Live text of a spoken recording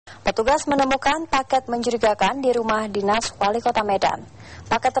Petugas menemukan paket mencurigakan di Rumah Dinas Walikota Medan.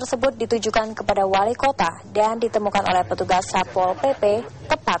 Paket tersebut ditujukan kepada wali kota dan ditemukan oleh petugas Satpol PP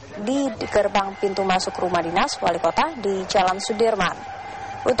tepat di gerbang pintu masuk Rumah Dinas Walikota di Jalan Sudirman.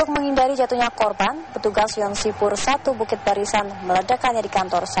 Untuk menghindari jatuhnya korban, petugas Yonsipur 1 Bukit Barisan meledakkannya di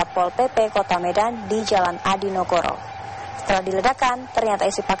kantor Satpol PP Kota Medan di Jalan Adinogoro. Setelah diledakkan, ternyata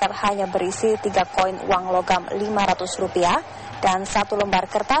isi paket hanya berisi 3 koin uang logam Rp500 dan 1 lembar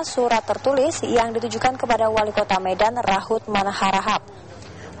kertas surat tertulis yang ditujukan kepada Wali Kota Medan Rahut Manaharahap.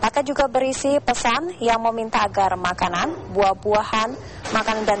 Paket juga berisi pesan yang meminta agar makanan, buah-buahan,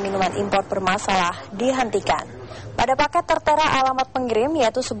 makanan dan minuman impor bermasalah dihentikan. Pada paket tertera alamat pengirim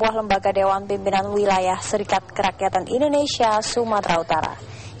yaitu sebuah lembaga Dewan Pimpinan Wilayah Serikat Kerakyatan Indonesia Sumatera Utara.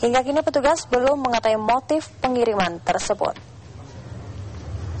 Hingga kini petugas belum mengetahui motif pengiriman tersebut.